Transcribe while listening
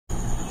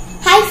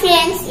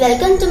friends,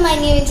 welcome to my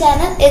new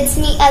channel. It's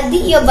me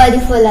Adwi, your buddy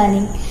for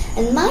learning,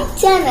 and my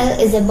channel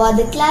is about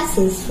the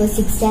classes for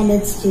 6th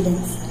standard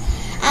students.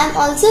 I'm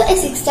also a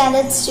 6th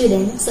standard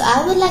student, so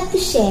I would like to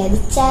share the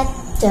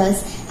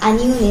chapters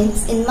and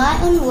units in my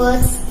own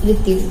words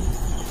with you.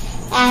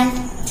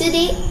 And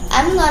today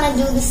I'm gonna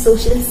do the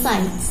social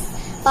science,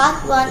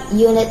 part 1,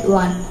 unit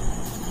 1.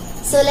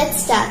 So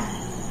let's start.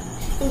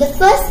 In the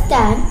first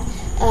time,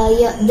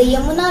 the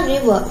Yamuna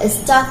river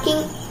is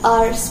talking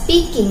or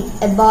speaking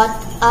about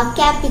our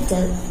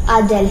capital,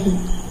 our Delhi.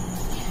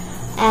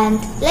 And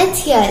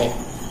let's hear it.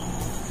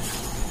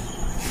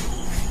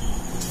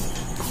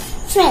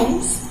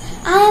 Friends,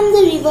 I am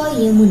the river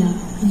Yamuna.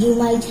 You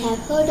might have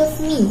heard of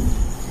me.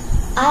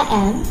 I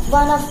am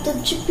one of the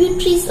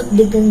tributaries of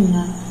the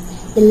Ganga,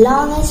 the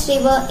longest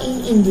river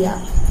in India.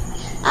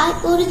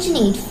 I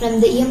originate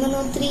from the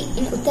Yamunotri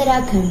in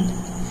Uttarakhand.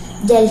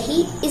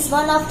 Delhi is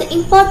one of the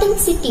important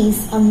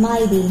cities on my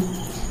way.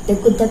 The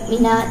Qutub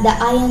Minar, the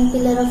Iron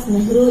Pillar of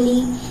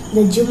Mehrauli,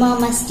 the Juma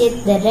Masjid,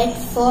 the Red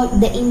Fort,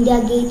 the India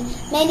Gate,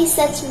 many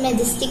such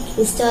majestic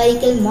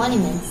historical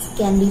monuments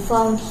can be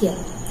found here.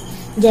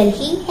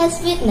 Delhi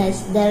has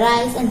witnessed the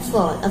rise and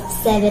fall of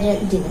several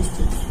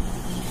dynasties.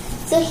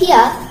 So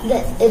here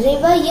the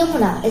river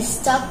Yamuna is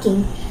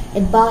talking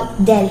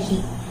about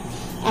Delhi,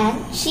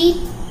 and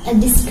she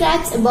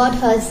describes about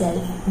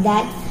herself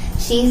that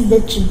she is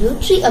the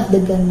tributary of the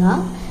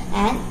Ganga,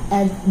 and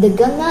the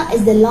Ganga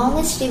is the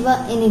longest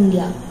river in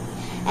India,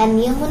 and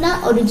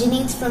Yamuna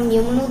originates from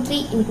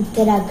Yamunotri in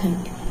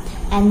Uttarakhand,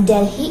 and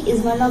Delhi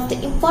is one of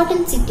the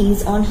important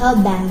cities on her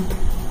bank.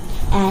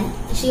 And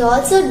she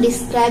also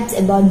describes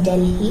about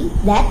Delhi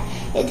that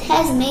it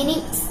has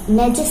many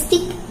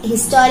majestic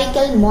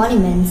historical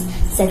monuments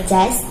such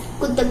as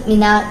Qutub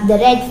Minar, the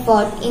Red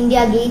Fort,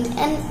 India Gate,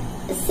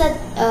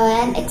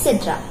 and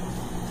etc.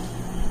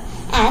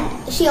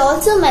 And she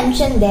also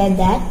mentioned there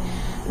that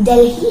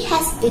Delhi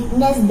has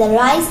witnessed the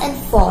rise and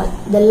fall,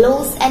 the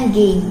lows and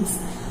gains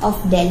of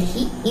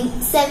Delhi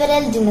in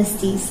several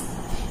dynasties.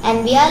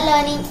 And we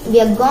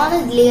are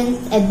gonna learn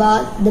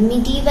about the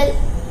medieval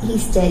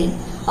history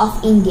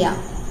of India.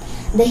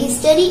 The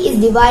history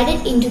is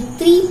divided into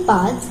 3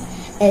 parts.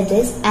 It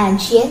is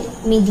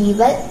ancient,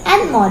 medieval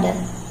and modern.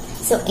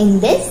 So in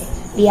this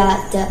we are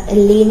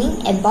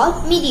learning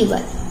about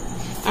medieval.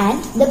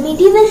 And the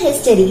medieval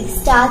history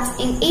starts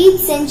in 8th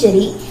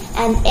century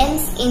and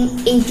ends in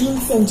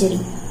 18th century.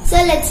 So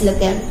let's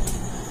look at it.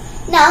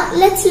 Now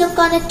let's look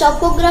on a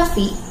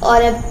topography or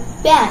a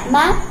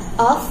map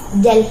of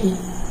Delhi.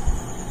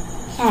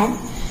 And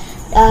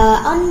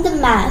on the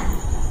map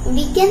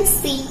we can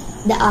see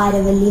the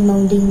Aravalli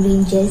mountain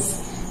ranges,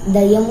 the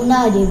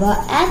Yamuna river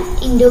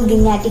and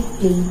Indo-Gangetic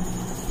plain.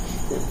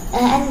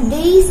 And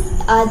these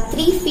are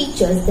 3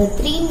 features, the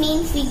 3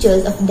 main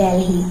features of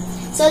Delhi.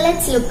 So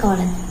let's look on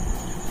it.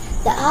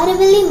 The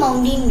Aravalli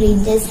mountain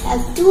ranges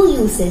have 2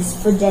 uses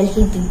for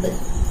Delhi people.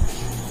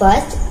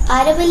 First,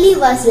 Aravalli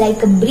was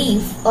like a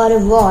brief or a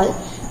wall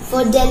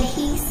for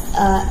Delhi,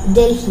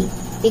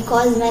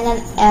 because when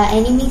an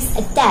enemy's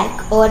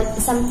attack or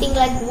something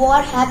like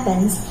war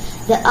happens,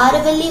 the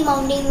Aravalli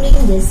mountain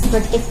ranges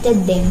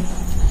protected them.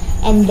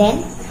 And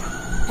then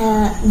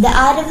the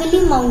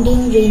Aravalli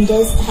mountain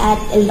ranges had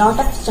a lot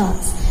of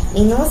stones.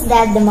 We know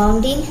that the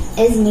mountain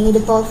is made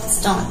up of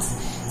stones.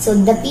 So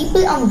the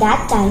people on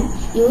that time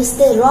used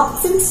the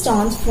rocks and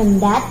stones from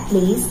that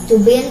place to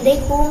build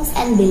their homes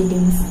and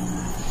buildings.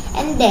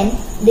 And then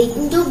the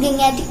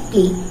Indo-Gangetic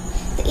plain.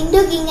 The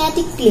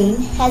Indo-Gangetic plain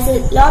has a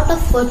lot of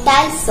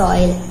fertile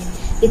soil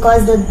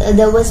because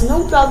there was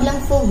no problem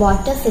for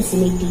water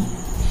facility.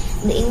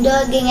 The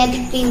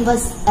Indo-Gangetic plain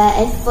was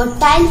a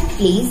fertile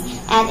place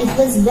and it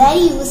was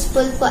very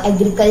useful for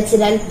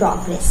agricultural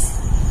progress.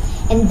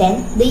 And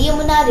then the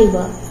Yamuna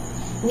river.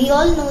 We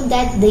all know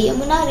that the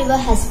Yamuna river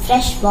has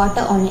fresh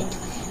water on it,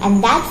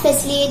 and that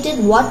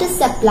facilitated water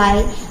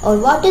supply or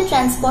water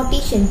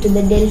transportation to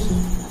the Delhi.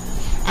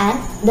 And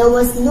there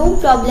was no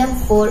problem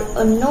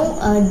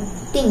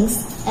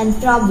things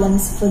and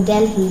problems for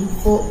Delhi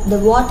for the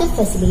water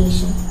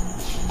facilitation.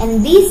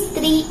 And these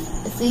 3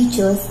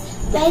 features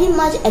very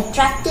much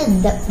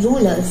attracted the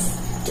rulers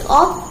to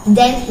opt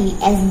Delhi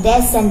as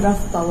their center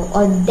of power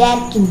or their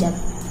kingdom.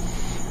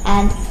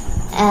 And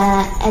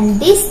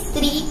these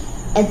 3,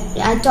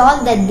 I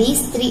told that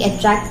these 3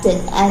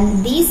 attracted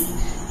and these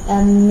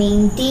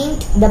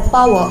maintained the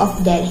power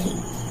of Delhi.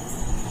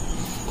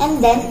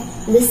 And then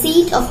the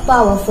seat of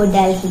power for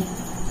Delhi.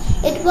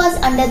 It was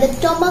under the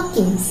Tomar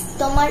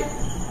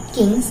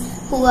kings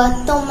who were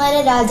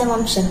Tomar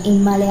Rajavamsham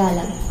in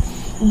Malayalam.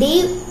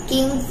 They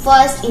came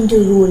first into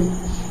rule.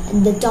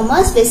 The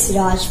Tomars were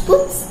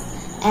Rajputs,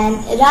 and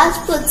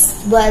Rajputs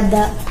were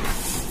the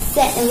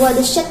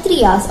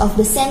Kshatriyas of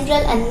the central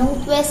and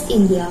northwest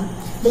India.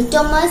 The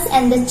Tomars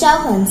and the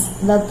Chauhans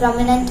were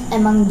prominent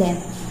among them.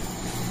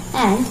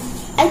 And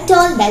I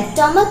told that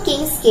Tomar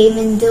kings came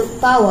into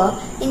power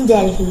in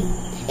Delhi.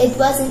 It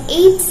was in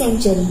 8th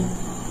century.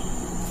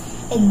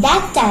 At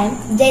that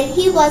time,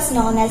 Delhi was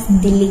known as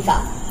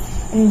Dilika.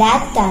 In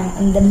that time,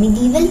 in the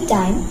medieval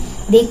time,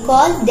 They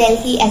called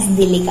Delhi as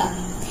Dilika.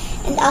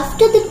 And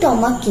after the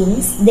Tomar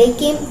kings, there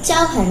came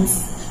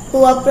Chauhans,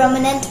 who were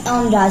prominent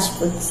on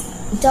Rajputs.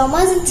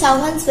 Tomars and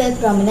Chauhans were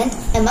prominent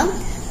among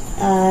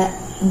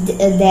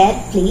their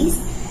place.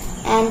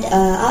 And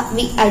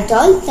I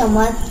told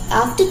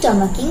after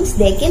Tomar kings,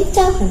 there came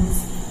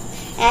Chauhans.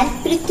 And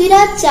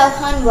Prithviraj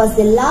Chauhan was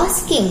the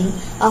last king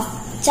of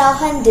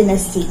Chauhan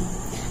dynasty.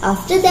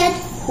 After that,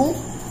 who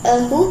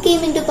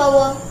came into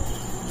power?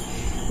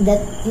 The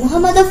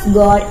Muhammad of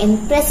God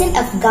in present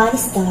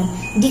Afghanistan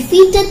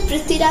defeated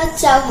Prithviraj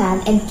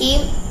Chauhan and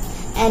came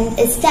and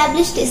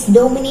established his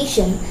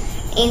domination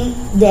in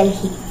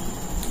Delhi.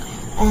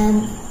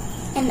 And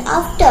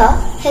after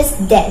his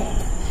death,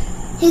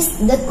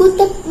 the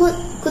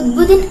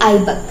Qutbuddin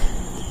Aibak.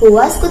 Who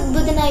was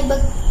Qutbuddin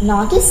Aibak?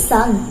 Not his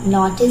son,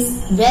 not his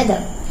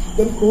brother.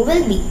 Then who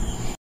will be?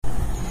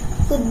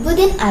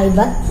 Qutbuddin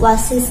Aibak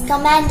was his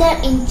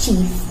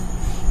commander-in-chief.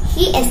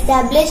 He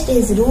established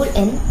his rule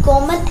in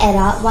Common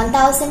Era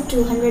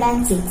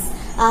 1206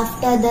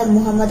 after the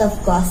Muhammad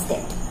of God's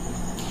death.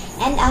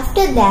 And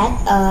after that,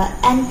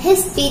 and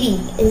his period,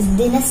 his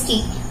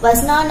dynasty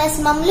was known as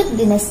Mamluk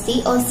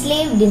dynasty or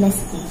slave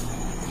dynasty.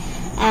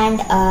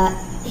 And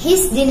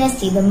his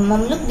dynasty, the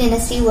Mamluk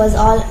dynasty, was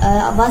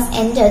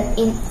ended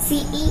in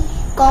CE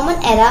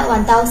Common Era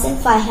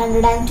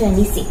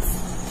 1526,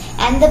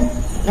 and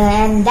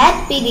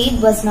that period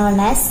was known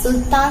as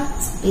Sultanate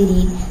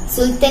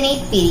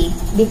period,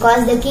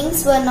 because the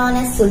kings were known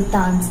as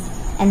sultans,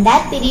 and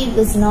that period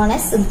was known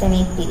as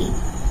Sultanate period.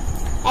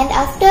 And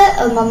after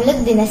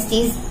Mamluk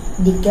dynasty's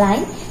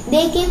decline,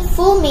 there came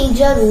four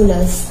major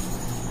dynasties,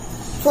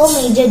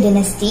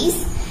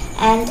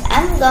 and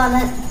I'm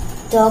gonna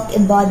talk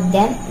about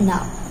them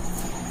now.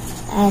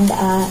 And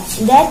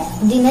that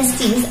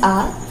dynasties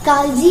are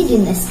Khalji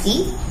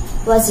dynasty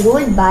was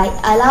ruled by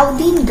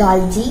Alauddin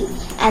Khalji,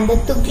 and the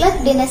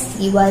Tughlaq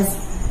dynasty was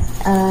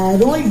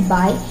ruled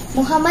by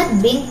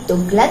Muhammad bin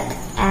Tughlaq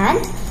and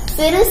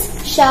Firuz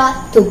Shah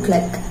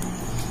Tughlaq.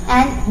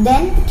 And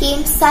then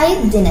came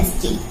Sayyid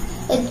dynasty.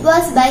 It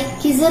was by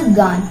Khizr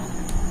Khan.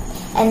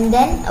 And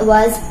then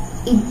was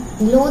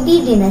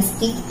Lodi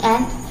dynasty,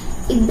 and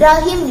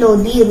Ibrahim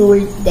Lodi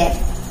ruled there.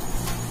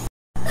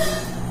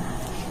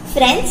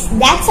 Friends,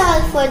 that's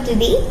all for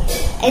today.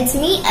 It's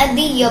me,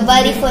 Adwi, your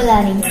buddy for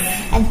learning.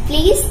 And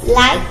please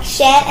like,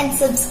 share and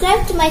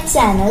subscribe to my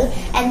channel,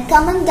 and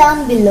comment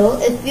down below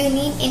if you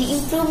need any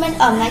improvement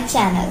on my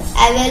channel.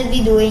 I will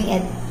be doing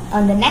it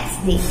on the next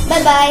day.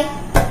 Bye bye.